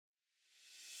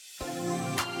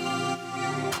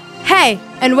Hey,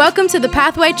 and welcome to the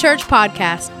Pathway Church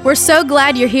podcast. We're so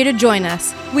glad you're here to join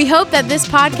us. We hope that this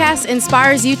podcast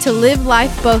inspires you to live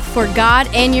life both for God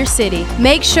and your city.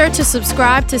 Make sure to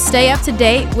subscribe to stay up to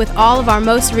date with all of our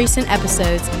most recent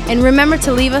episodes. And remember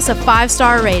to leave us a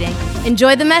 5-star rating.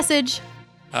 Enjoy the message.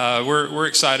 We're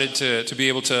excited to be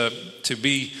able to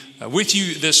be with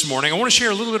you this morning. I want to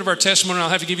share a little bit of our testimony. I'll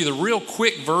have to give you the real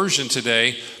quick version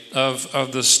today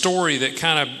of the story that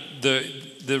kind of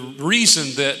the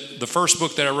reason that the first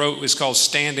book that I wrote is called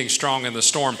Standing Strong in the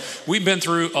Storm. We've been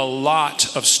through a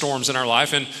lot of storms in our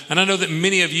life, and I know that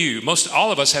many of you,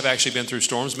 all of us have actually been through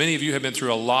storms. Many of you have been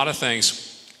through a lot of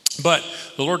things, but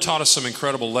the Lord taught us some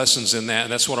incredible lessons in that,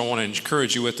 and that's what I want to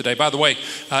encourage you with today. By the way,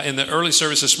 in the early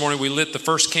service this morning, we lit the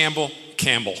first candle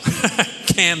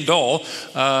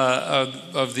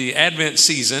of the Advent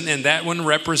season, and that one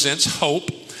represents hope.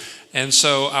 And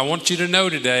so I want you to know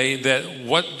today that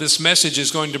what this message is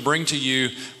going to bring to you,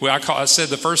 I said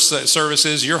the first service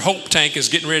is your hope tank is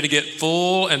getting ready to get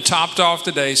full and topped off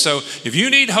today. So if you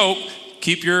need hope,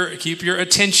 keep your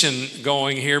attention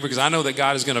going here, because I know that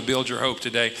God is going to build your hope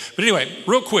today. But anyway,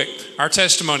 real quick, our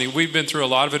testimony, we've been through a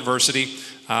lot of adversity.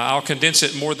 I'll condense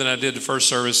it more than I did the first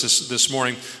service this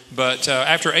morning. But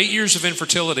after 8 years of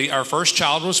infertility, our first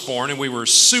child was born, and we were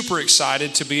super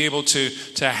excited to be able to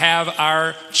have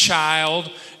our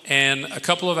child. And a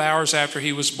couple of hours after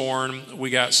he was born, we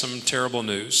got some terrible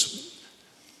news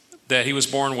that he was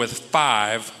born with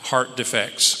 5 heart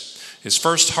defects. His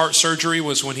first heart surgery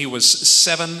was when he was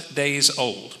 7 days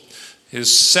old.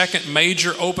 His second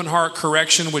major open heart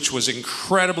correction, which was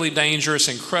incredibly dangerous,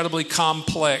 incredibly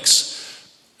complex,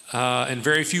 and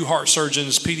very few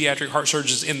pediatric heart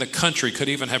surgeons in the country could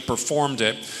even have performed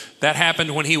it. That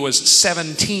happened when he was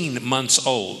 17 months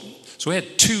old. So he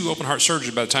had 2 open heart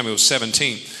surgeries by the time he was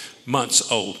 17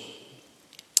 months old.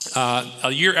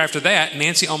 A year after that,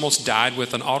 Nancy almost died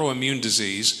with an autoimmune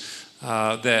disease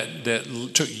that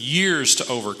took years to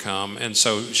overcome. And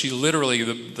so she literally,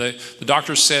 the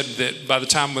doctors said that by the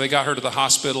time they got her to the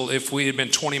hospital, if we had been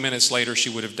 20 minutes later, she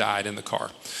would have died in the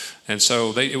car. And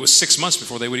so it was 6 months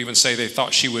before they would even say they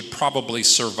thought she would probably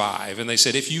survive. And they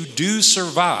said, if you do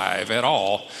survive at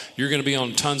all, you're going to be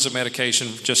on tons of medication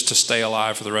just to stay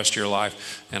alive for the rest of your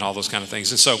life and all those kind of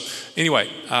things. And so anyway,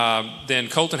 then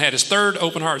Colton had his 3rd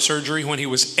open heart surgery when he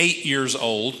was 8 years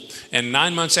old. And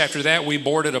 9 months after that, we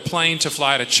boarded a plane to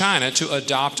fly to China to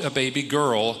adopt a baby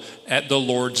girl at the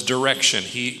Lord's direction.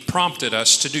 He prompted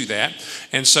us to do that.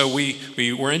 And so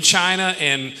we were in China,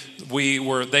 and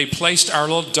they placed our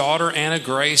little daughter, Anna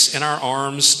Grace, in our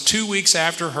arms 2 weeks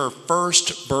after her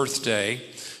first birthday.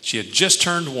 She had just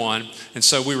turned 1. And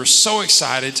so we were so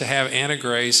excited to have Anna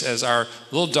Grace as our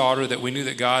little daughter that we knew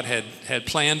that God had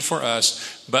planned for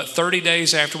us. But 30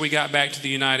 days after we got back to the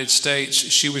United States,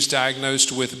 she was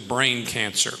diagnosed with brain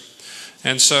cancer.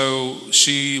 And so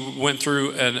she went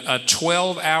through a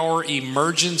 12-hour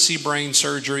emergency brain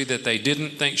surgery that they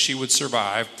didn't think she would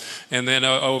survive. And then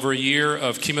over a year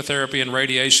of chemotherapy and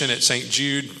radiation at St.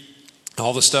 Jude,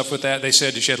 all the stuff with that, they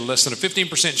said she had less than a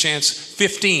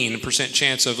 15%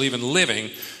 chance of even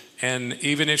living. And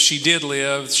even if she did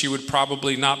live, she would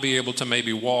probably not be able to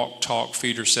maybe walk, talk,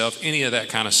 feed herself, any of that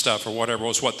kind of stuff, or whatever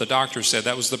was what the doctor said.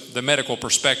 That was the medical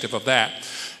perspective of that.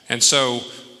 And so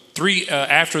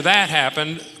after that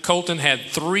happened, Colton had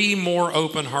 3 more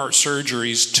open heart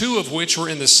surgeries, 2 of which were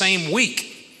in the same week.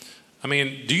 I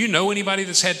mean, do you know anybody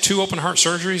that's had 2 open heart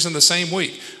surgeries in the same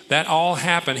week? That all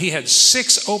happened. He had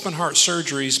 6 open heart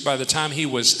surgeries by the time he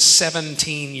was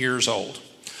 17 years old.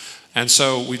 And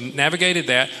so we navigated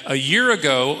that. A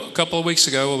couple of weeks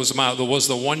ago, it was the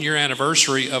 1-year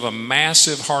anniversary of a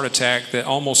massive heart attack that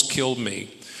almost killed me.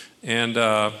 And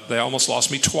they almost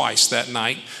lost me twice that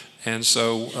night. And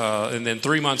so, and then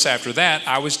 3 months after that,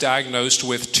 I was diagnosed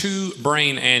with 2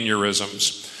 brain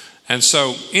aneurysms. And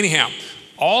so, anyhow,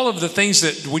 all of the things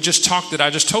that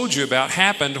I just told you about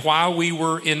happened while we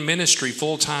were in ministry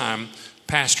full time,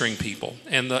 pastoring people.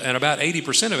 And about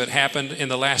 80% of it happened in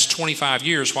the last 25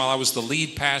 years while I was the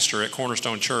lead pastor at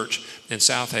Cornerstone Church in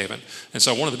South Haven. And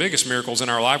so one of the biggest miracles in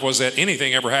our life was that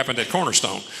anything ever happened at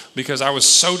Cornerstone, because I was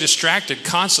so distracted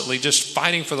constantly just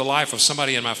fighting for the life of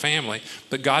somebody in my family.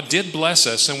 But God did bless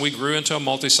us, and we grew into a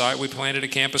multi-site. We planted a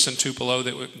campus in Tupelo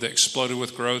that exploded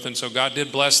with growth, and so God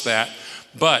did bless that.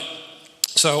 But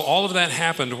so all of that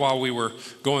happened while we were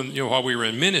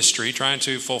in ministry, trying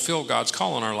to fulfill God's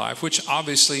call on our life, which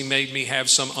obviously made me have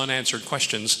some unanswered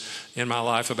questions in my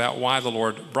life about why the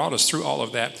Lord brought us through all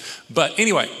of that. But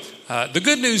anyway, the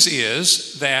good news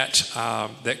is that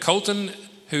Colton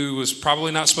who was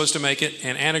probably not supposed to make it,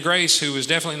 and Anna Grace, who was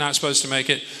definitely not supposed to make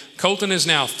it. Colton is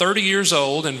now 30 years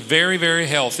old and very, very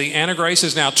healthy. Anna Grace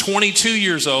is now 22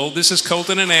 years old. This is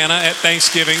Colton and Anna at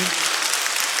Thanksgiving.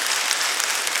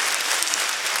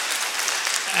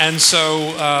 And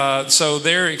so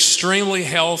they're extremely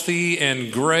healthy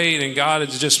and great, and God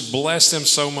has just blessed them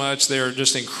so much. They're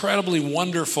just incredibly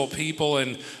wonderful people,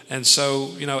 and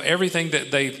so, you know, everything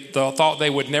that they thought they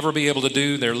would never be able to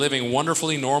do, they're living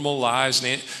wonderfully normal lives,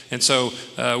 and so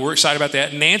we're excited about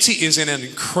that. Nancy is in an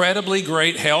incredibly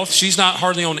great health. She's not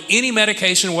hardly on any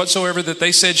medication whatsoever that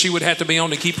they said she would have to be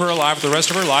on to keep her alive for the rest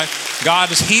of her life.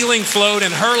 God's healing flowed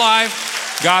in her life.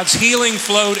 God's healing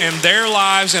flowed in their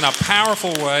lives in a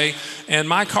powerful way. And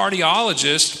my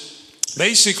cardiologist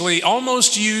basically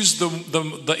almost used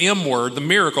the M word, the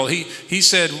miracle. He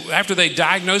said, after they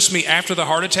diagnosed me after the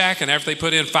heart attack and after they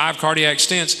put in 5 cardiac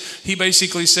stents, he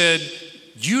basically said,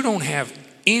 you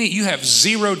have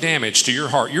zero damage to your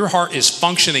heart. Your heart is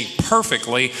functioning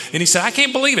perfectly. And he said, I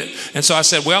can't believe it. And so I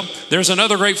said, well, there's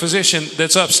another great physician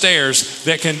that's upstairs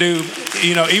that can do,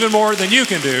 even more than you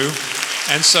can do.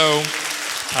 And so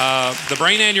the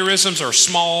brain aneurysms are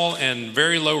small and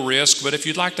very low risk, but if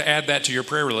you'd like to add that to your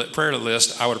prayer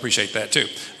list, I would appreciate that too.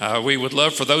 We would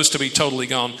love for those to be totally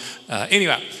gone.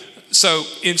 Anyway, so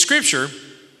in Scripture,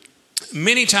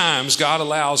 many times God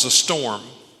allows a storm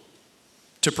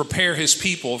to prepare his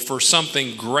people for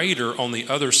something greater on the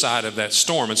other side of that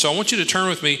storm. And so I want you to turn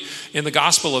with me in the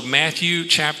Gospel of Matthew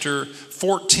chapter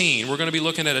 14. We're going to be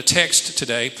looking at a text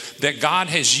today that God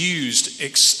has used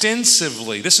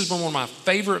extensively. This has been one of my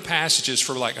favorite passages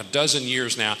for like a dozen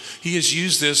years now. He has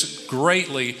used this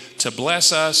greatly to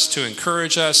bless us, to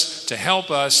encourage us, to help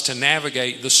us to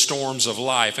navigate the storms of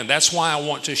life. And that's why I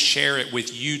want to share it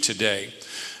with you today.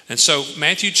 And so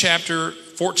Matthew chapter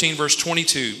 14, verse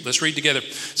 22, let's read together.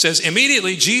 It says,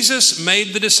 immediately Jesus made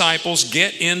the disciples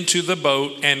get into the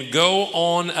boat and go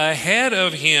on ahead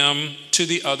of him to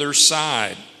the other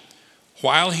side,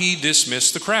 while he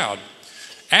dismissed the crowd.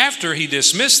 After he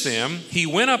dismissed them, he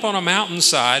went up on a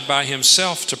mountainside by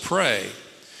himself to pray.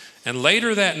 And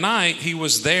later that night, he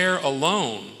was there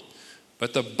alone.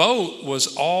 But the boat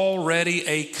was already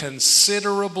a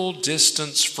considerable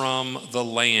distance from the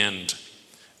land,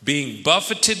 being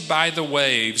buffeted by the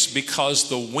waves because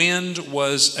the wind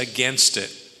was against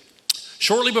it.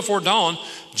 Shortly before dawn,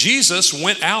 Jesus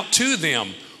went out to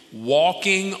them,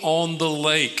 walking on the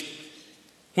lake.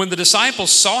 When the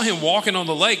disciples saw him walking on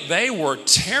the lake, they were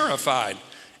terrified.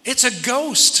 It's a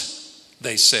ghost,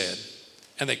 they said,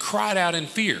 and they cried out in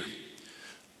fear.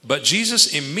 But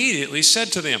Jesus immediately said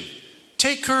to them,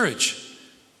 take courage,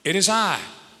 it is I,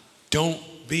 don't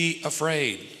be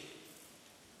afraid.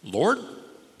 Lord,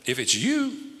 if it's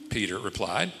you, Peter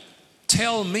replied,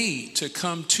 tell me to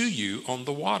come to you on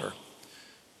the water.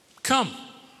 Come,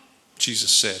 Jesus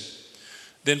said.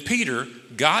 Then Peter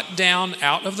got down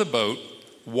out of the boat,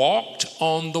 walked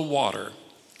on the water,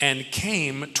 and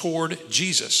came toward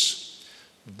Jesus.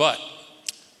 But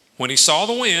when he saw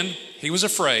the wind, he was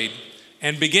afraid,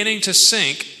 and beginning to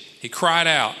sink, he cried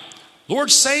out, Lord,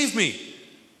 save me.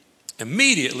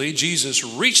 Immediately, Jesus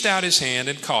reached out his hand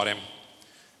and caught him.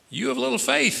 You have little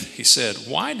faith, he said.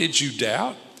 Why did you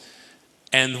doubt?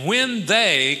 And when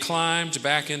they climbed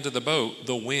back into the boat,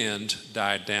 the wind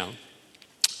died down.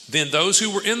 Then those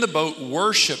who were in the boat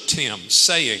worshiped him,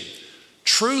 saying,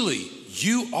 truly,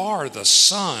 you are the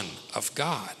Son of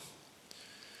God.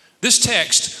 This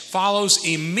text follows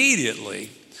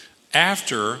immediately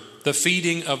after the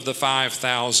feeding of the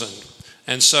 5,000.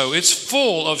 And so it's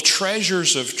full of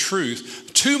treasures of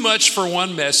truth. Too much for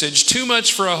one message, too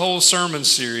much for a whole sermon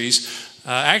series.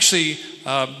 The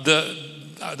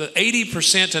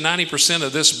 80% to 90%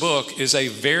 of this book is a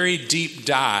very deep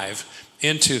dive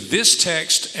into this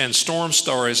text and storm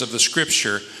stories of the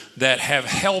Scripture that have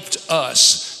helped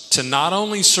us to not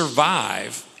only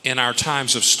survive in our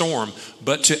times of storm,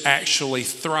 but to actually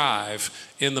thrive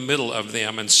in the middle of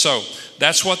them. And so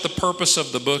that's what the purpose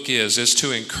of the book is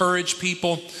to encourage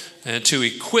people and to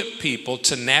equip people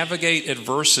to navigate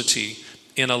adversity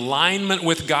in alignment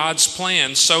with God's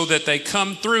plan so that they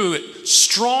come through it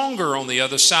stronger on the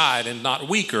other side and not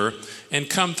weaker, and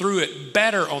come through it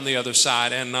better on the other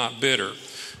side and not bitter.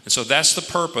 And so that's the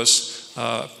purpose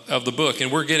of the book.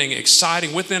 And we're getting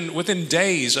exciting, within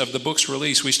days of the book's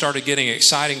release, we started getting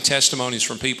exciting testimonies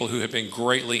from people who have been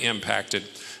greatly impacted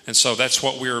And so that's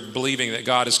what we're believing that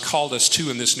God has called us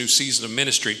to in this new season of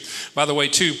ministry. By the way,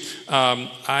 too,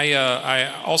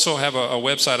 I also have a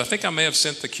website. I think I may have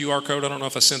sent the QR code. I don't know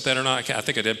if I sent that or not. I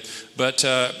think I did. But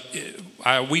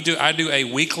I do a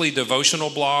weekly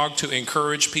devotional blog to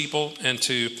encourage people and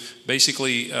to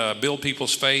basically build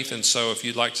people's faith. And so if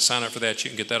you'd like to sign up for that,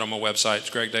 you can get that on my website. It's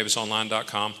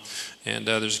gregdavisonline.com. And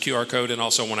there's a QR code and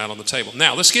also one out on the table.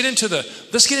 Now let's get into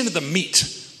the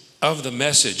meat of the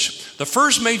message. The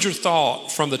first major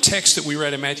thought from the text that we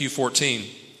read in Matthew 14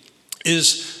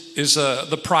 is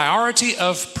the priority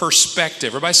of perspective.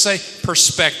 Everybody say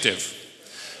perspective.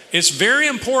 It's very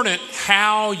important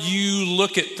how you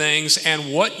look at things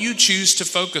and what you choose to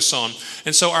focus on.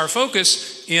 And so our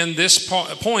focus in this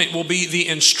point will be the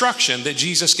instruction that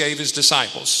Jesus gave his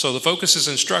disciples. So the focus is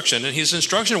instruction. And his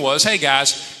instruction was, hey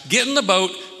guys, get in the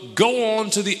boat, go on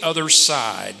to the other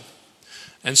side.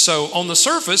 And so on the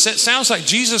surface, it sounds like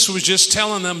Jesus was just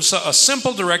telling them a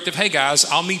simple directive, hey guys,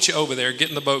 I'll meet you over there, get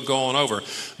in the boat, go on over.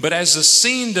 But as the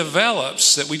scene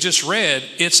develops that we just read,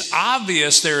 it's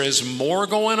obvious there is more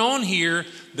going on here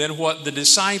than what the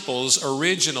disciples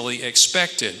originally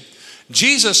expected.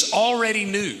 Jesus already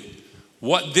knew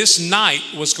what this night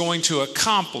was going to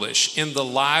accomplish in the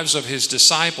lives of his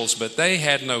disciples, but they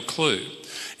had no clue.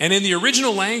 And in the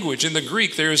original language, in the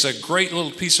Greek, there is a great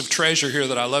little piece of treasure here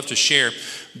that I love to share.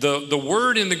 The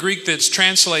word in the Greek that's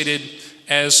translated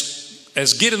as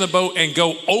get in the boat and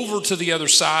go over to the other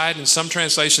side, and some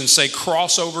translations say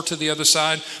cross over to the other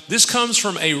side. This comes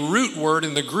from a root word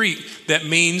in the Greek that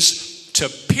means to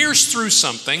pierce through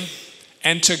something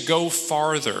and to go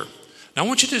farther. Now I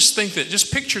want you to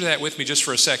just picture that with me just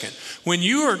for a second. When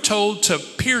you are told to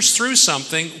pierce through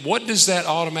something, what does that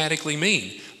automatically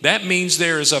mean? That means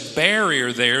there is a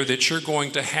barrier there that you're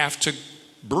going to have to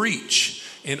breach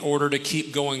in order to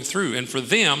keep going through. And for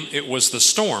them, it was the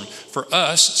storm. For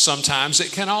us, sometimes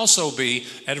it can also be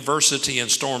adversity and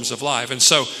storms of life. And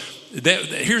so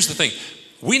here's the thing.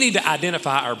 We need to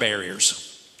identify our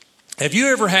barriers. Have you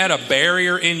ever had a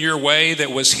barrier in your way that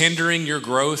was hindering your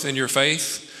growth in your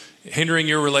faith, hindering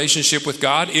your relationship with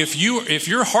God? If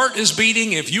your heart is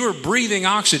beating, if you are breathing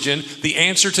oxygen, the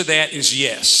answer to that is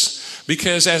yes.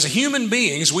 Because as human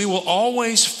beings, we will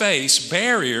always face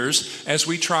barriers as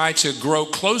we try to grow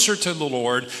closer to the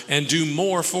Lord and do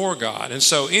more for God. And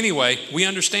so anyway, we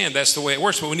understand that's the way it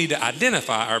works, but we need to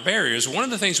identify our barriers. One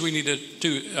of the things we need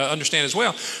to understand as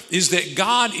well is that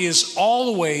God is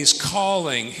always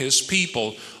calling his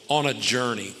people on a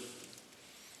journey.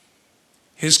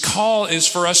 His call is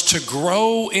for us to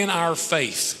grow in our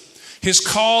faith. His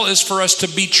call is for us to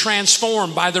be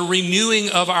transformed by the renewing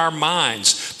of our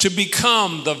minds, to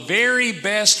become the very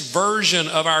best version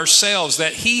of ourselves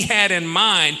that he had in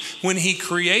mind when he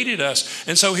created us.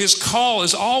 And so his call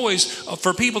is always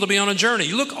for people to be on a journey.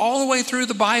 You look all the way through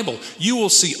the Bible, you will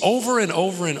see over and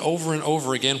over and over and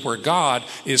over again where God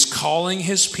is calling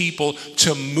his people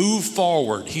to move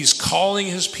forward. He's calling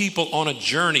his people on a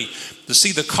journey. To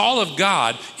see, the call of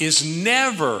God is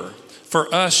never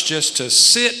for us just to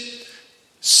sit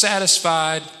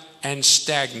satisfied and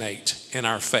stagnate in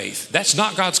our faith. That's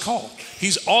not God's call.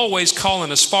 He's always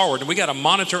calling us forward, and we got to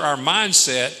monitor our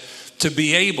mindset to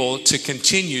be able to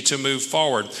continue to move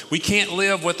forward. We can't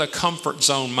live with a comfort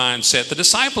zone mindset. The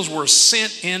disciples were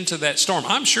sent into that storm.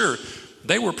 I'm sure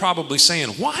they were probably saying,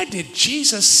 why did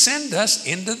Jesus send us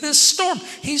into this storm?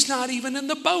 He's not even in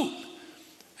the boat.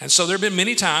 And so there have been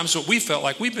many times that we felt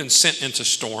like we've been sent into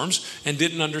storms and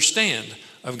didn't understand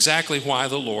of exactly why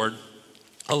the Lord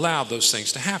allowed those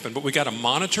things to happen. But we got to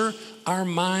monitor our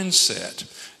mindset.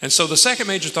 And so the second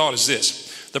major thought is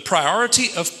this: the priority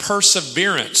of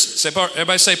perseverance.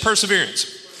 Everybody say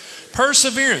perseverance.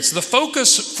 Perseverance. The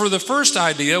focus for the first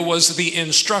idea was the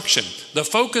instruction. The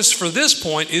focus for this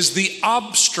point is the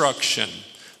obstruction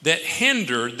that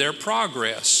hindered their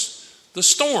progress. The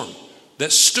storm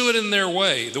that stood in their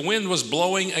way. The wind was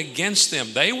blowing against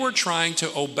them. They were trying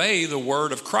to obey the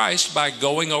word of Christ by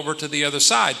going over to the other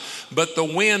side, but the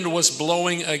wind was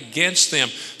blowing against them.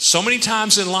 So many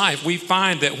times in life, we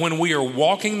find that when we are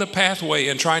walking the pathway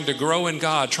and trying to grow in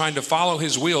God, trying to follow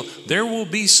his will, there will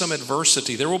be some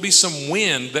adversity. There will be some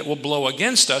wind that will blow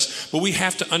against us, but we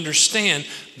have to understand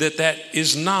that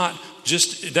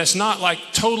that's not like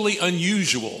totally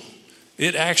unusual.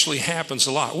 It actually happens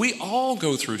a lot. We all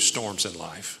go through storms in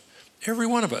life, every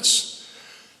one of us.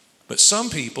 But some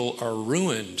people are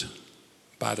ruined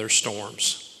by their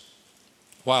storms,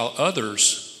 while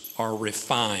others are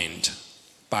refined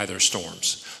by their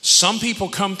storms. Some people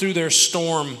come through their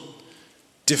storm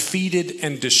defeated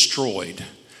and destroyed.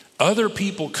 Other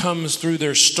people come through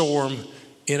their storm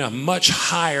in a much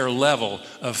higher level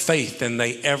of faith than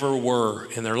they ever were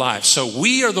in their lives. So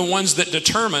we are the ones that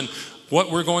determine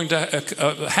what we're going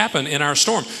to happen in our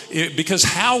storm, because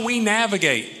how we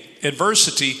navigate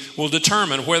adversity will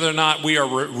determine whether or not we are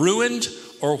ruined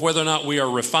or whether or not we are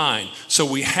refined. So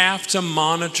we have to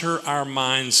monitor our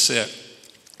mindset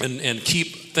and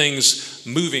keep things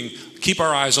moving, keep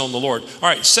our eyes on the Lord. All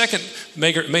right, second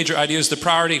major idea is the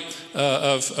priority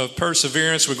of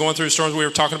perseverance. We're going through storms. We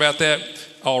were talking about that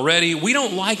already. We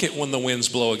don't like it when the winds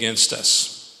blow against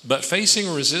us, but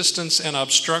facing resistance and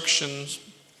obstructions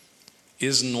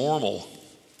is normal.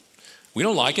 We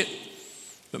don't like it,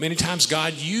 but many times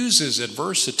God uses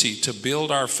adversity to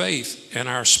build our faith and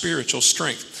our spiritual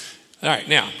strength. All right,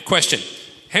 now, question.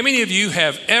 How many of you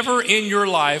have ever in your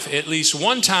life at least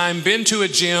one time been to a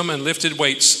gym and lifted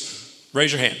weights?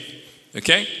 Raise your hand.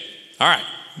 Okay? All right.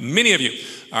 Many of you.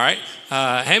 All right.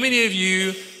 How many of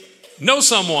you know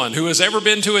someone who has ever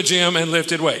been to a gym and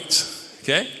lifted weights?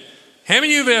 Okay? How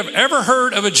many of you have ever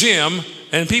heard of a gym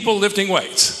and people lifting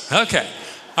weights? Okay.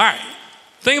 All right.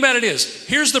 Thing about it is,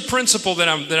 here's the principle that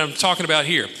I'm talking about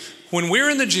here. When we're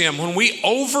in the gym, when we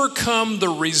overcome the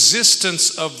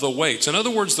resistance of the weights, in other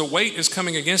words, the weight is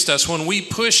coming against us, when we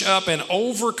push up and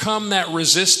overcome that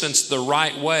resistance the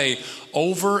right way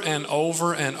over and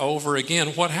over and over again,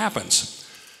 what happens?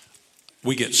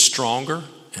 We get stronger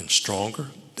and stronger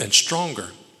and stronger.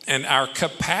 And our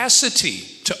capacity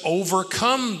to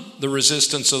overcome the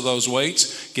resistance of those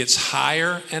weights gets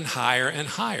higher and higher and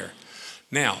higher.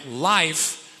 Now,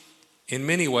 life, in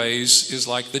many ways, is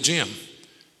like the gym.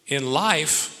 In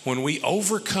life, when we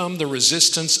overcome the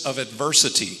resistance of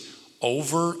adversity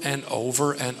over and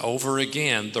over and over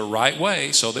again the right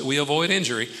way so that we avoid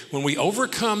injury, when we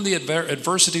overcome the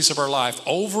adversities of our life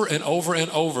over and over and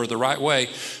over the right way,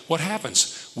 what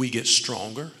happens? We get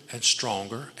stronger and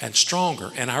stronger and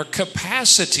stronger. And our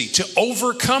capacity to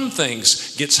overcome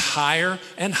things gets higher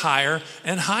and higher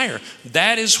and higher.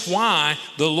 That is why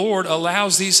the Lord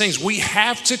allows these things. We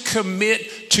have to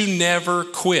commit to never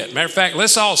quit. Matter of fact,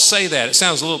 let's all say that. It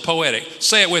sounds a little poetic.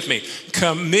 Say it with me.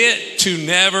 Commit to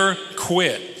never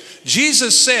quit.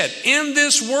 Jesus said, in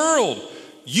this world,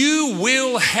 you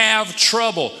will have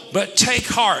trouble, but take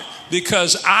heart,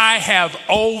 because I have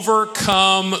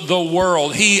overcome the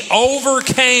world. He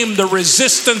overcame the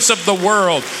resistance of the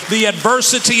world, the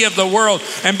adversity of the world.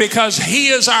 And because He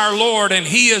is our Lord and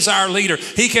He is our leader,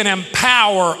 He can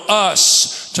empower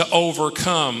us to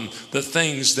overcome the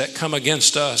things that come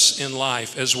against us in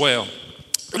life as well.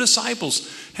 The disciples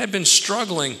had been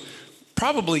struggling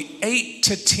probably 8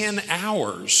 to 10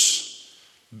 hours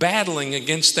battling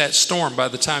against that storm by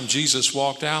the time Jesus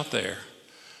walked out there.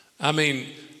 I mean,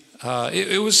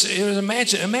 it was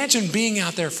imagine being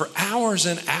out there for hours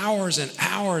and hours and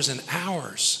hours and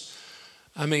hours.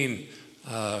 I mean,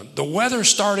 the weather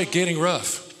started getting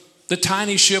rough. The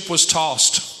tiny ship was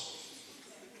tossed.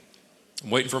 I'm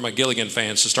waiting for my Gilligan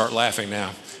fans to start laughing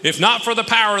now. If not for the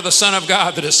power of the Son of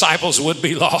God, the disciples would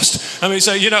be lost. I mean,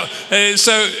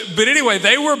 but anyway,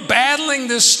 they were battling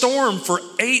this storm for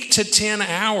 8 to 10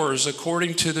 hours,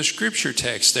 according to the scripture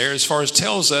text there, as far as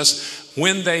tells us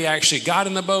when they actually got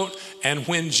in the boat and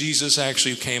when Jesus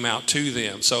actually came out to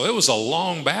them. So it was a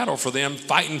long battle for them,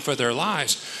 fighting for their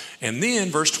lives. And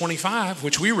then verse 25,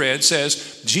 which we read,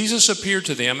 says, Jesus appeared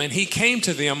to them and He came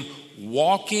to them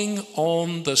walking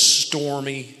on the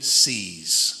stormy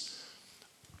seas.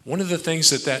 One of the things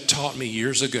that taught me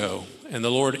years ago, and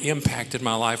the Lord impacted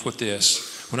my life with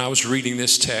this, when I was reading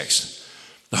this text,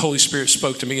 the Holy Spirit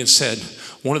spoke to me and said,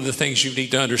 one of the things you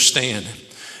need to understand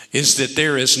is that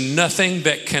there is nothing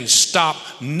can stop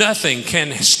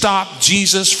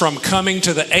Jesus from coming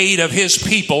to the aid of His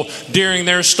people during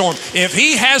their storm. If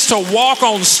He has to walk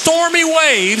on stormy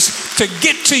waves to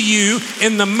get to you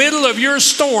in the middle of your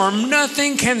storm,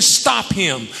 nothing can stop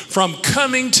Him from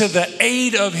coming to the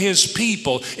aid of His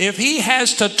people. If He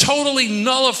has to totally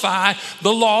nullify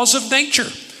the laws of nature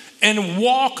and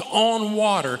walk on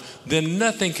water, then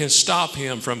nothing can stop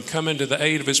Him from coming to the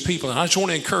aid of His people. And I just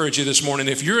want to encourage you this morning,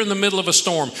 if you're in the middle of a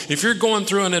storm, if you're going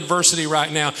through an adversity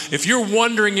right now, if you're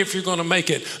wondering if you're going to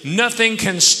make it, nothing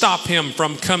can stop Him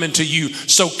from coming to you.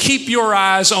 So keep your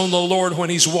eyes on the Lord when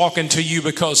He's walking to you,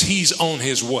 because He's on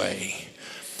His way.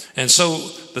 And so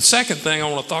the second thing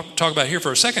I want to talk about here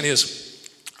for a second is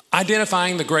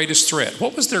identifying the greatest threat.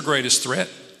 What was their greatest threat?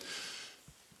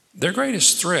 Their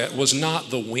greatest threat was not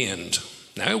the wind.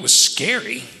 Now, it was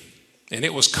scary and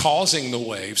it was causing the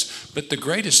waves, but the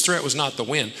greatest threat was not the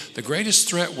wind. The greatest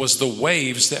threat was the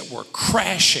waves that were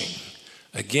crashing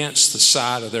against the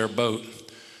side of their boat.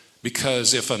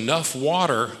 Because if enough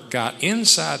water got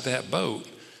inside that boat,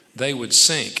 they would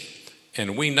sink.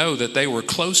 And we know that they were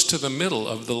close to the middle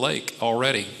of the lake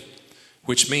already,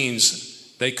 which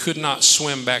means they could not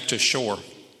swim back to shore.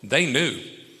 They knew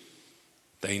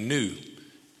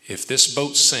if this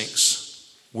boat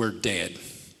sinks, we're dead.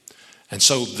 And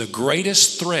so the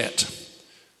greatest threat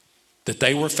that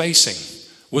they were facing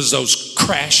was those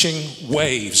crashing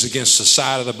waves against the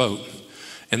side of the boat.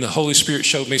 And the Holy Spirit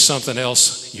showed me something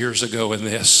else years ago in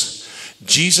this.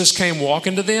 Jesus came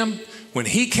walking to them. When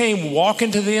he came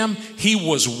walking to them, he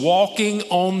was walking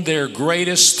on their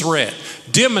greatest threat,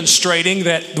 demonstrating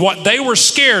that what they were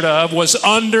scared of was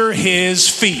under his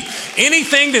feet.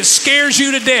 Anything that scares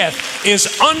you to death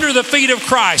is under the feet of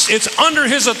Christ. It's under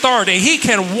his authority. He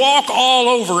can walk all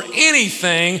over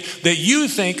anything that you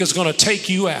think is going to take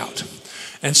you out.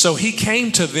 And so he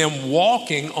came to them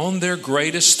walking on their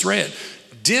greatest threat,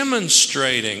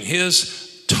 demonstrating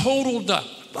his total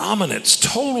dominance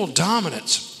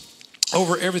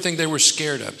over everything they were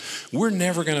scared of. We're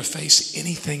never going to face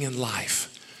anything in life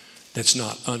that's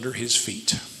not under his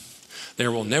feet.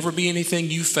 There will never be anything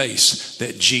you face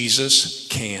that Jesus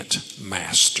can't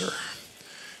master.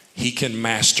 He can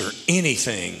master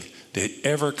anything that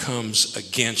ever comes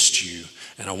against you.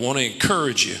 And I want to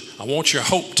encourage you. I want your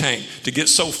hope tank to get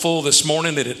so full this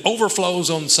morning that it overflows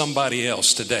on somebody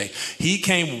else today. He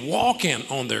came walking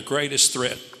on their greatest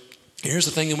threat. Here's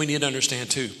the thing that we need to understand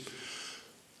too.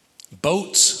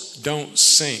 Boats don't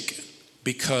sink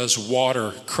because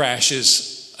water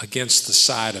crashes against the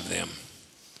side of them.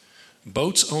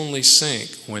 Boats only sink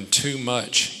when too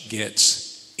much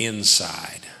gets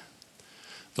inside.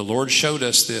 The Lord showed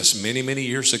us this many, many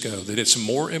years ago, that it's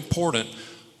more important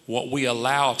what we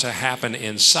allow to happen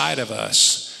inside of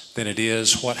us than it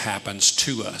is what happens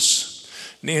to us.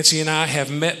 Nancy and I have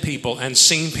met people and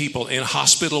seen people in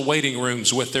hospital waiting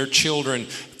rooms with their children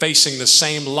facing the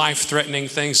same life-threatening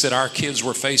things that our kids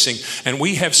were facing. And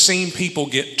we have seen people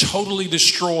get totally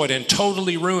destroyed and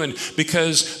totally ruined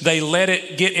because they let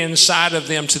it get inside of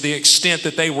them to the extent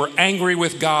that they were angry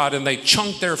with God and they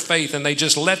chunked their faith and they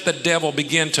just let the devil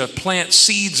begin to plant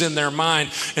seeds in their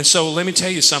mind. And so let me tell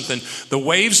you something. The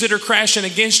waves that are crashing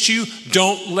against you,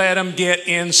 don't let them get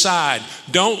inside.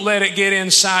 Don't let it get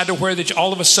inside to where that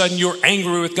all of a sudden you're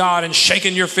angry with God and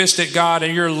shaking your fist at God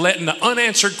and you're letting the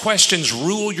unanswered questions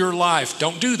rule your life.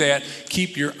 Don't do that.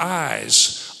 Keep your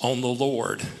eyes on the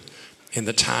Lord in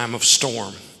the time of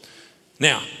storm.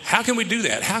 Now, how can we do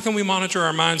that? How can we monitor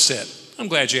our mindset? I'm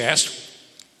glad you asked.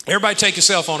 Everybody take your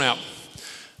cell phone out.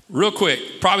 Real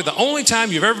quick. Probably the only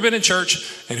time you've ever been in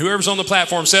church and whoever's on the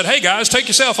platform said, hey guys, take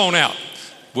your cell phone out.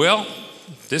 Well,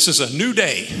 this is a new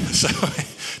day. So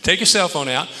take your cell phone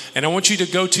out and I want you to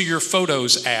go to your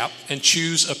Photos app and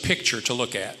choose a picture to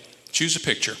look at. Choose a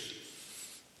picture.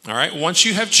 All right. Once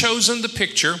you have chosen the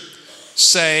picture,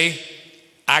 say,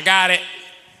 I got it.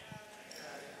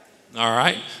 All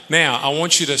right. Now, I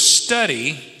want you to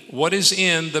study what is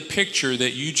in the picture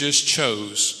that you just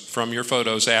chose from your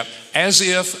Photos app as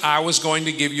if I was going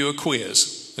to give you a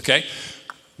quiz. Okay.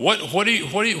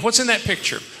 What's in that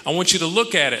picture? I want you to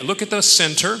look at it. Look at the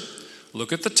center.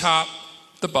 Look at the top,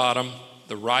 the bottom,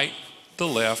 the right, the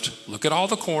left. Look at all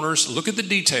the corners. Look at the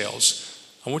details.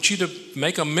 I want you to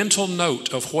make a mental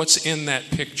note of what's in that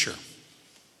picture.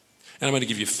 And I'm going to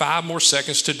give you 5 more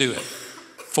seconds to do it.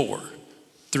 4,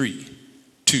 3,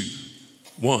 2,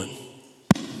 1.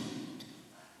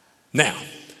 Now,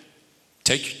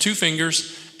 take your 2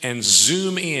 fingers and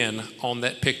zoom in on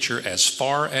that picture as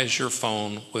far as your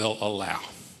phone will allow.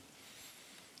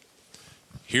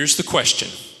 Here's the question.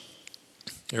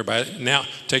 Everybody, now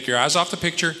take your eyes off the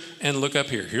picture and look up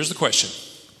here. Here's the question.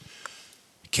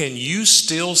 Can you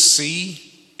still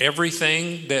see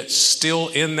everything that's still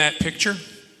in that picture?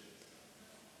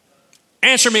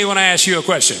 Answer me when I ask you a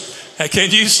question.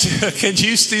 Can you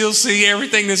still see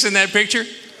everything that's in that picture?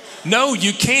 No,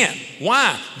 you can't.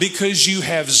 Why? Because you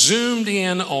have zoomed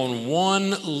in on one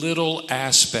little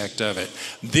aspect of it.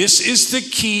 This is the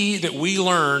key that we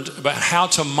learned about how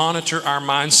to monitor our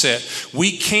mindset.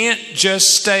 We can't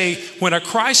just stay, when a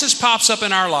crisis pops up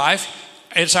in our life,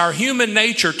 it's our human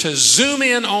nature to zoom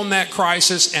in on that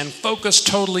crisis and focus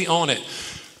totally on it.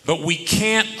 But we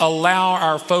can't allow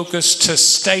our focus to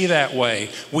stay that way.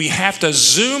 We have to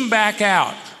zoom back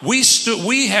out.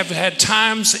 We have had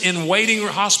times in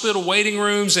hospital waiting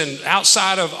rooms and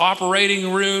outside of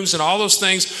operating rooms and all those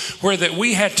things where that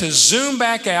we had to zoom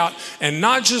back out and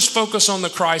not just focus on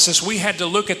the crisis. We had to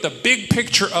look at the big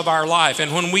picture of our life.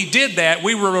 And when we did that,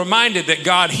 we were reminded that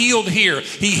God healed here.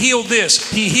 He healed this.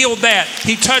 He healed that.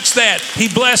 He touched that. He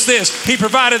blessed this. He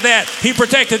provided that. He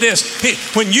protected this.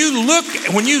 When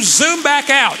you zoom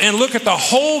back out and look at the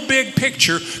whole big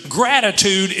picture,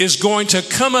 gratitude is going to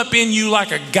come up in you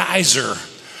like a geyser.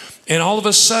 And all of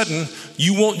a sudden,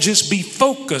 you won't just be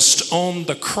focused on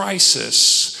the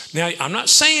crisis. Now, I'm not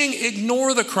saying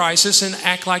ignore the crisis and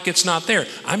act like it's not there.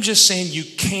 I'm just saying you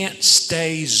can't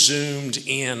stay zoomed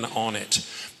in on it.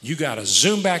 You got to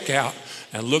zoom back out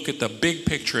and look at the big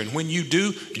picture. And when you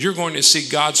do, you're going to see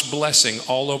God's blessing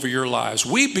all over your lives.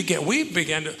 We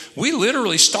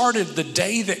literally started the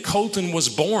day that Colton was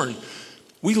born.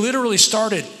 We literally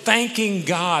started thanking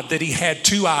God that he had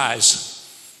 2 eyes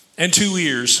and 2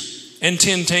 ears and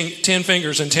 10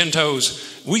 fingers and 10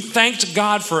 toes. We thanked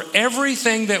God for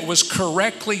everything that was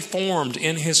correctly formed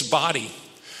in his body.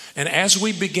 And as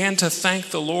we began to thank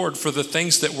the Lord for the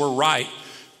things that were right,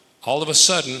 all of a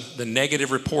sudden, the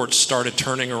negative reports started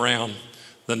turning around.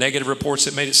 The negative reports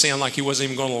that made it sound like he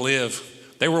wasn't even going to live.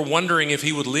 They were wondering if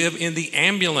he would live in the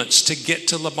ambulance to get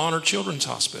to Le Bonheur Children's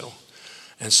Hospital.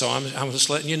 And so I'm just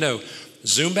letting you know,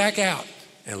 zoom back out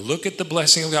and look at the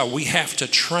blessing of God. We have to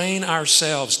train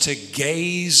ourselves to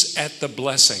gaze at the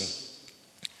blessing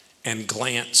and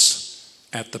glance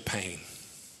at the pain.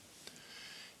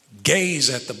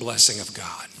 Gaze at the blessing of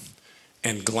God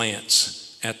and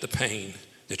glance at the pain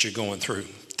that you're going through.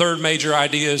 Third major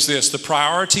idea is this: the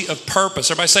priority of purpose.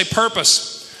 Everybody say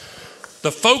purpose.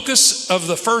 The focus of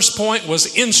the first point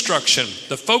was instruction.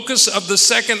 The focus of the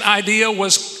second idea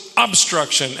was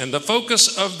obstruction. And the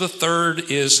focus of the third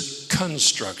is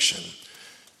construction.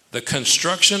 The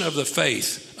construction of the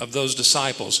faith of those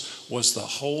disciples was the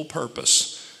whole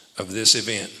purpose of this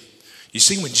event. You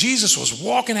see, when Jesus was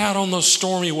walking out on those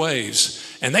stormy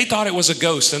waves and they thought it was a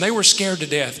ghost and they were scared to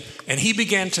death, and he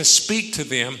began to speak to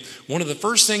them, one of the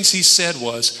first things he said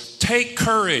was, "Take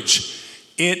courage,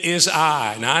 it is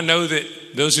I." Now, I know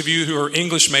that those of you who are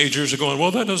English majors are going,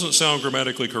 well, that doesn't sound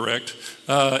grammatically correct.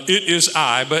 It is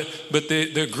I, but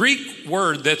the Greek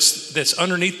word that's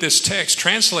underneath this text,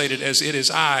 translated as "it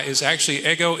is I," is actually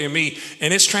ego eimi,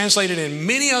 and it's translated in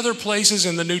many other places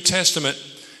in the New Testament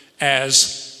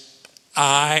as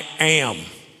I am.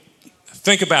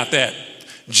 Think about that.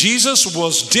 Jesus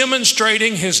was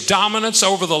demonstrating his dominance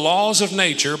over the laws of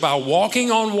nature by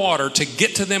walking on water to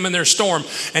get to them in their storm.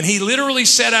 And he literally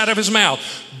said out of his mouth,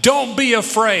 "Don't be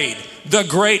afraid. The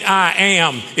great I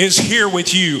am is here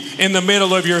with you in the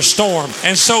middle of your storm."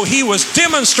 And so he was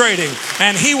demonstrating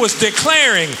and he was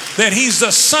declaring that he's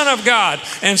the Son of God.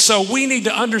 And so we need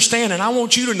to understand, and I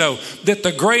want you to know, that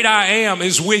the great I am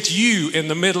is with you in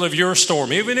the middle of your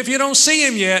storm. Even if you don't see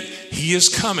him yet, he is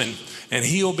coming. And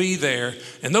he'll be there.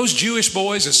 And those Jewish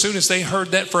boys, as soon as they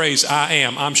heard that phrase, "I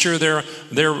am," I'm sure their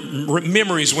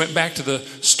memories went back to the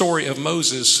story of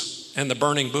Moses and the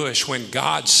burning bush when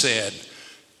God said,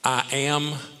 "I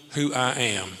am who I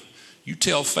am. You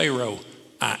tell Pharaoh,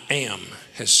 I am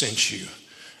has sent you."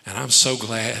 And I'm so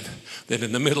glad that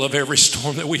in the middle of every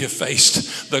storm that we have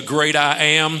faced, the great I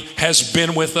am has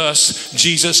been with us.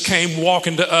 Jesus came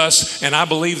walking to us, and I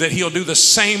believe that he'll do the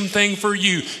same thing for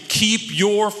you. Keep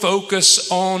your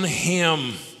focus on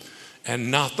him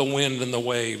and not the wind and the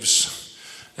waves.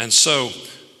 And so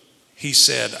he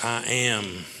said, "I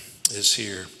am is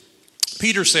here."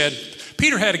 Peter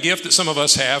had a gift that some of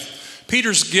us have.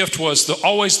 Peter's gift was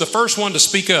always the first one to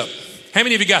speak up. How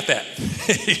many of you got that?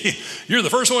 You're the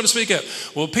first one to speak up.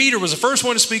 Well, Peter was the first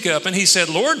one to speak up, and he said,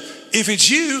 "Lord, if it's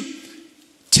you,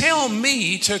 tell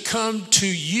me to come to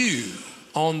you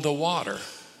on the water."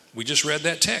 We just read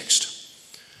that text.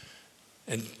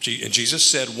 And Jesus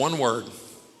said one word,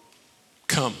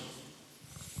 "Come."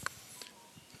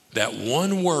 That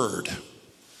one word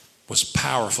was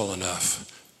powerful enough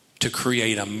to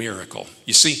create a miracle.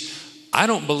 You see, I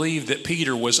don't believe that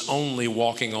Peter was only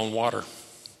walking on water.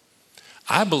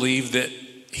 I believe that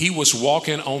he was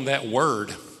walking on that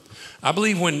word. I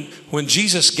believe when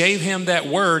Jesus gave him that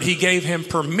word, he gave him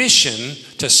permission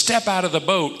to step out of the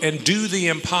boat and do the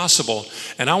impossible.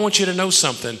 And I want you to know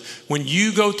something. When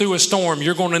you go through a storm,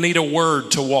 you're going to need a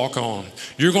word to walk on.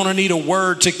 You're going to need a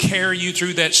word to carry you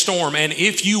through that storm. And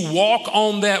if you walk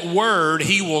on that word,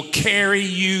 he will carry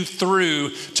you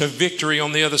through to victory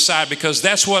on the other side, because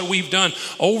that's what we've done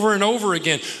over and over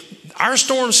again. Our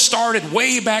storms started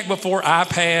way back before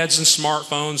iPads and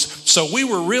smartphones. So we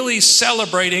were really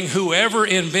celebrating whoever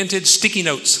invented sticky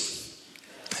notes.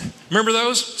 Remember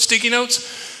those sticky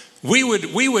notes? We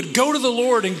would go to the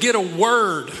Lord and get a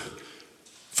word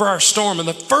for our storm. And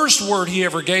the first word he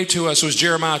ever gave to us was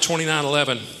Jeremiah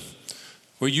 29:11.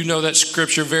 Where you know that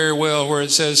scripture very well, where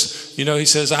it says, he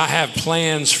says, I have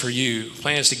plans for you,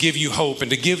 plans to give you hope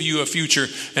and to give you a future.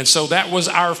 And so that was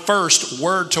our first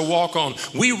word to walk on.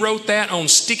 We wrote that on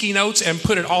sticky notes and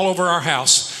put it all over our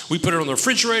house. We put it on the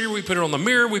refrigerator, we put it on the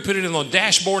mirror, we put it on the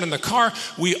dashboard in the car.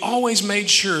 We always made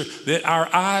sure that our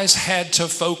eyes had to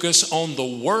focus on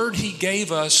the word he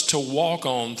gave us to walk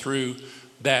on through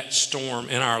that storm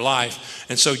in our life.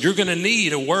 And so you're going to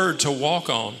need a word to walk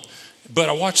on.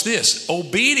 But watch this,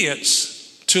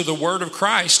 obedience to the word of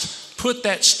Christ put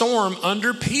that storm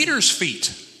under Peter's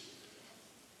feet,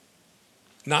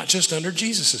 not just under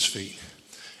Jesus's feet.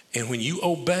 And when you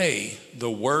obey the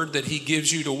word that he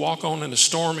gives you to walk on in a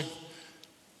storm,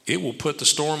 it will put the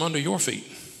storm under your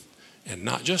feet and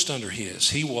not just under his.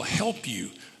 He will help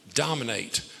you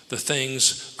dominate the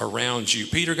things around you.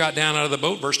 Peter got down out of the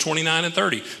boat, verse 29 and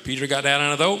 30. Peter got down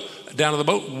out of the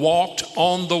boat, walked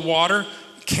on the water,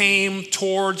 came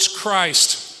towards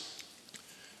Christ.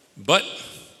 But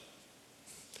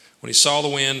when he saw the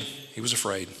wind, he was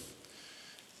afraid.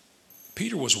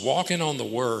 Peter was walking on the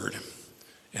word,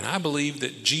 and I believe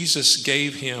that Jesus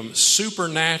gave him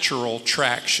supernatural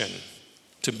traction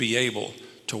to be able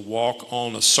to walk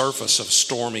on the surface of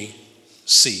stormy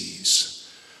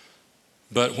seas.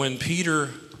 But when Peter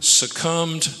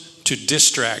succumbed to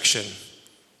distraction,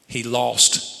 he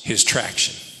lost his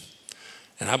traction.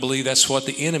 And I believe that's what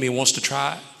the enemy wants to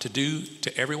try to do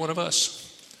to every one of us.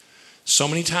 So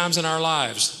many times in our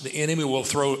lives, the enemy will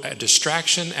throw a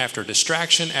distraction after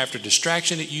distraction after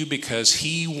distraction at you because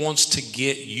he wants to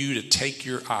get you to take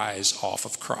your eyes off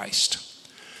of Christ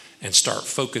and start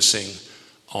focusing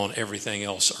on everything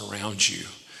else around you.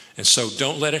 And so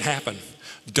don't let it happen.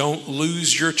 Don't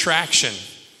lose your traction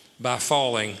by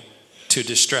falling to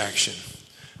distraction.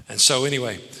 And so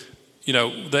anyway,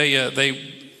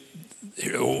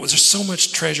 there's so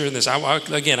much treasure in this.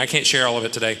 Again, I can't share all of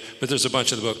it today, but there's a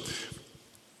bunch in the book.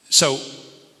 So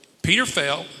Peter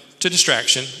fell to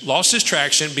distraction, lost his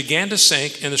traction, began to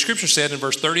sink. And the scripture said in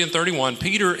verse 30 and 31,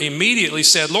 Peter immediately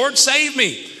said, Lord, save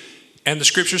me. And the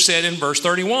scripture said in verse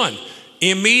 31,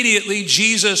 immediately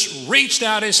Jesus reached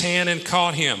out his hand and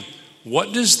caught him.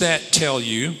 What does that tell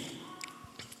you?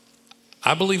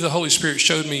 I believe the Holy Spirit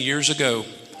showed me years ago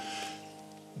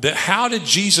that how did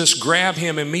Jesus grab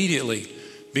him immediately?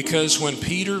 Because when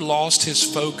Peter lost his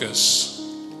focus,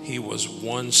 he was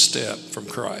one step from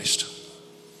Christ.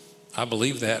 I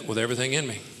believe that with everything in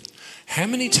me. How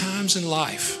many times in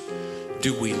life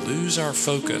do we lose our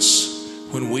focus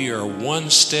when we are one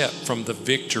step from the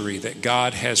victory that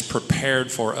God has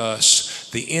prepared for us?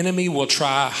 The enemy will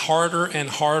try harder and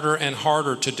harder and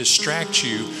harder to distract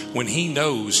you when he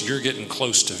knows you're getting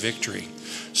close to victory.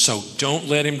 So don't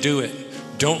let him do it.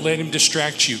 Don't let him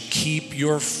distract you. Keep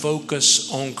your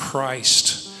focus on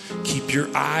Christ. Keep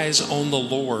your eyes on the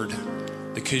Lord,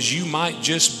 because you might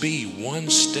just be one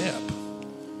step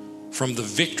from the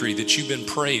victory that you've been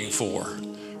praying for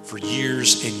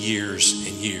years and years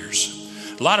and years.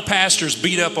 A lot of pastors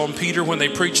beat up on Peter when they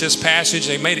preach this passage.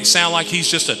 They made it sound like he's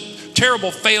just a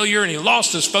terrible failure and he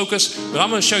lost his focus. But I'm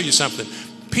going to show you something.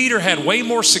 Peter had way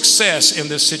more success in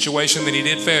this situation than he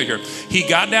did failure. He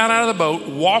got down out of the boat,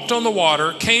 walked on the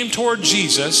water, came toward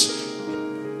Jesus.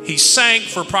 He sank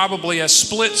for probably a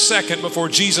split second before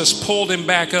Jesus pulled him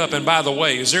back up. And by the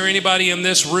way, is there anybody in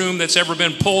this room that's ever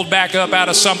been pulled back up out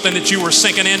of something that you were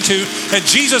sinking into? Had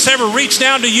Jesus ever reached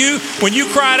down to you when you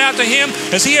cried out to him?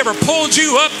 Has he ever pulled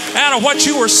you up out of what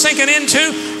you were sinking into?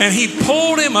 And he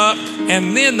pulled him up,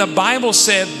 and then the Bible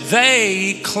said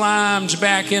they climbed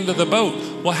back into the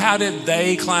boat. Well, how did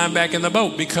they climb back in the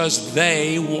boat? Because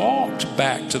they walked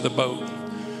back to the boat.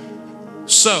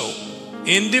 So,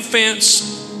 in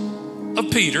defense of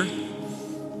Peter,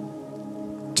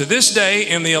 to this day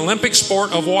in the Olympic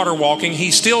sport of water walking,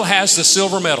 he still has the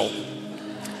silver medal.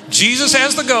 Jesus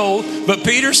has the gold, but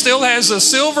Peter still has the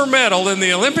silver medal in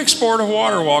the Olympic sport of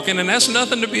water walking, and that's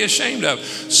nothing to be ashamed of.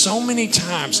 So many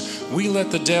times we let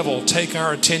the devil take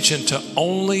our attention to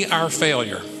only our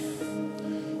failure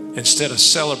instead of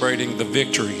celebrating the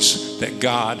victories that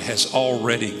God has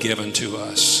already given to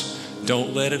us.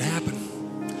 Don't let it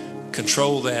happen.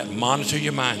 Control that. Monitor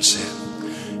your mindset.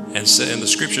 And the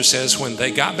scripture says when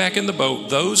they got back in the boat,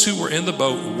 those who were in the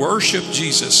boat worshiped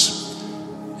Jesus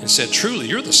and said, truly,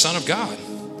 you're the Son of God.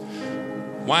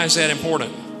 Why is that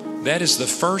important? That is the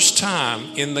first time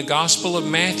in the Gospel of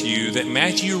Matthew that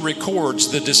Matthew records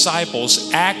the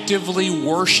disciples actively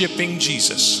worshiping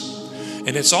Jesus. And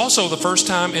And it's also the first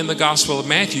time in the Gospel of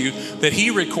Matthew that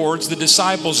he records the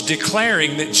disciples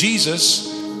declaring that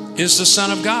Jesus is the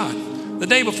Son of God. The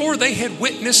day before, they had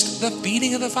witnessed the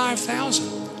feeding of the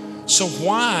 5,000. So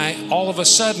why all of a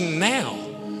sudden now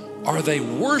are they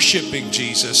worshiping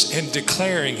Jesus and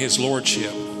declaring his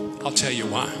lordship? I'll tell you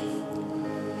why.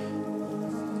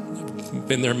 I've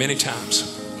been there many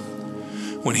times.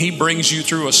 When he brings you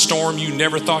through a storm you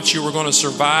never thought you were going to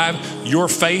survive, your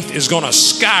faith is going to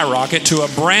skyrocket to a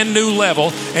brand new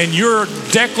level, and your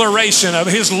declaration of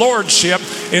his lordship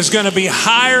is going to be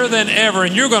higher than ever,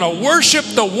 and you're going to worship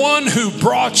the one who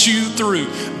brought you through.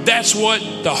 That's what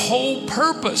the whole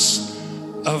purpose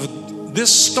of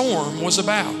this storm was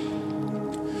about.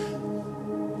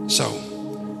 So,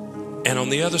 and on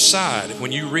the other side,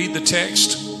 when you read the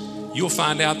text, you'll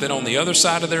find out that on the other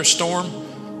side of their storm,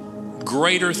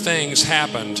 greater things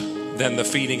happened than the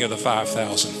feeding of the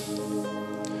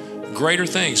 5,000. Greater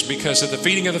things, because at the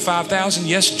feeding of the 5,000,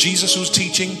 yes, Jesus was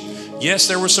teaching. Yes,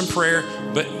 there was some prayer,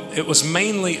 but it was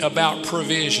mainly about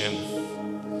provision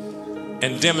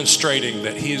and demonstrating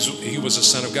that he was the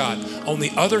Son of God. On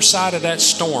the other side of that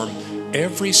storm,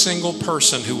 every single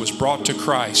person who was brought to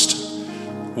Christ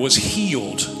was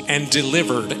healed and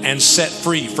delivered and set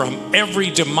free from every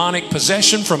demonic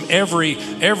possession, from every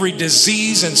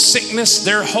disease and sickness.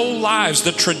 Their whole lives,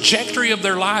 the trajectory of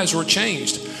their lives were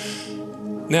changed.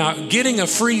 Now, getting a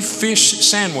free fish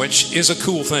sandwich is a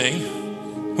cool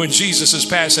thing when Jesus is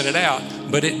passing it out,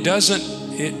 but it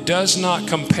does not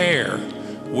compare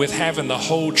with having the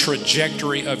whole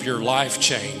trajectory of your life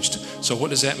changed. So what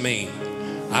does that mean?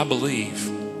 I believe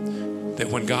that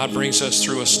when God brings us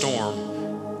through a storm,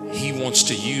 he wants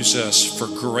to use us for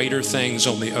greater things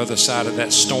on the other side of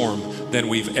that storm than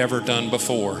we've ever done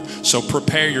before. So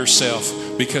prepare yourself,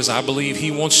 because I believe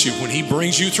he wants you, when he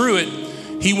brings you through it,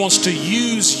 he wants to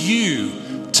use you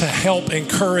to help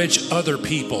encourage other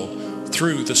people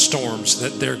through the storms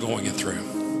that they're going through.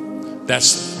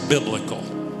 That's biblical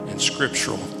and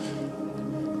scriptural.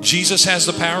 Jesus has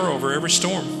the power over every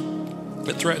storm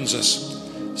that threatens us.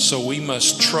 So we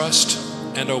must trust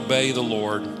and obey the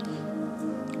Lord,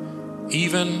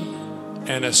 even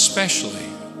and especially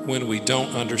when we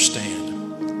don't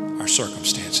understand our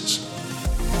circumstances.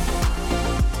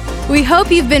 We hope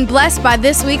you've been blessed by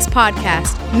this week's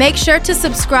podcast. Make sure to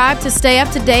subscribe to stay up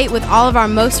to date with all of our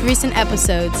most recent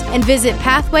episodes, and visit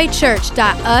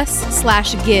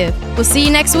pathwaychurch.us/give. We'll see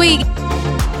you next week.